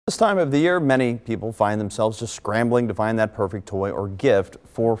This time of the year, many people find themselves just scrambling to find that perfect toy or gift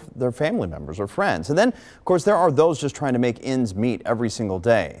for their family members or friends. And then, of course, there are those just trying to make ends meet every single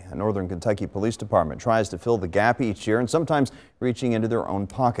day. A Northern Kentucky Police Department tries to fill the gap each year and sometimes reaching into their own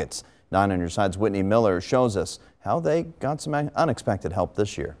pockets. 9 on your side's Whitney Miller shows us how they got some unexpected help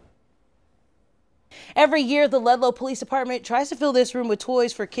this year. Every year, the Ludlow Police Department tries to fill this room with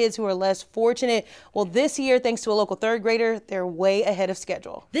toys for kids who are less fortunate. Well, this year, thanks to a local third grader, they're way ahead of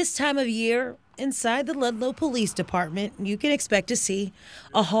schedule. This time of year, inside the Ludlow Police Department, you can expect to see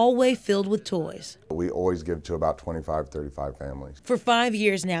a hallway filled with toys. We always give to about 25, 35 families. For 5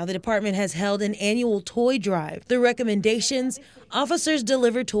 years now, the department has held an annual toy drive. The recommendations: officers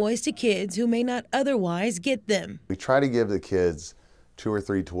deliver toys to kids who may not otherwise get them. We try to give the kids 2 or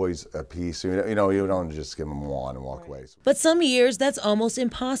 3 toys a piece. You don't just give them one and walk away. But some years that's almost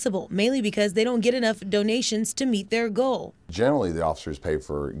impossible, mainly because they don't get enough donations to meet their goal. Generally, the officers pay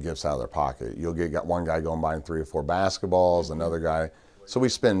for gifts out of their pocket. You'll get one guy going buying 3 or 4 basketballs, another guy. So we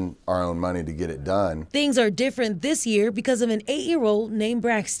spend our own money to get it done. Things are different this year because of an 8-year-old named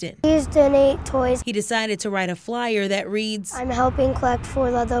Braxton. Please donate toys. He decided to write a flyer that reads, I'm helping collect for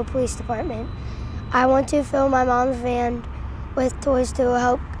Ludlow Police Department. I want to fill my mom's van with toys to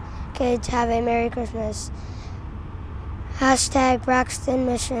help kids have a Merry Christmas. Hashtag Braxton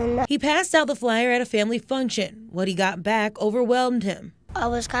Mission. He passed out the flyer at a family function. What he got back overwhelmed him. I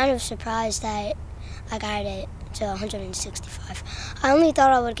was kind of surprised that I got it to 165. I only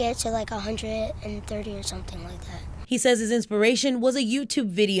thought I would get to like 130 or something like that. He says his inspiration was a YouTube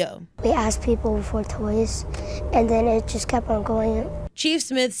video. We asked people for toys, and then it just kept on going. Chief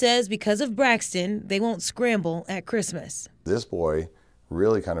Smith says because of Braxton, they won't scramble at Christmas. This boy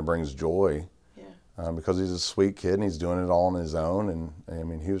really kind of brings joy because he's a sweet kid and he's doing it all on his own. And I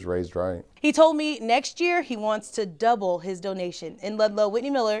mean, he was raised right. He told me next year he wants to double his donation. In Ludlow, Whitney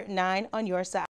Miller, 9 on your side.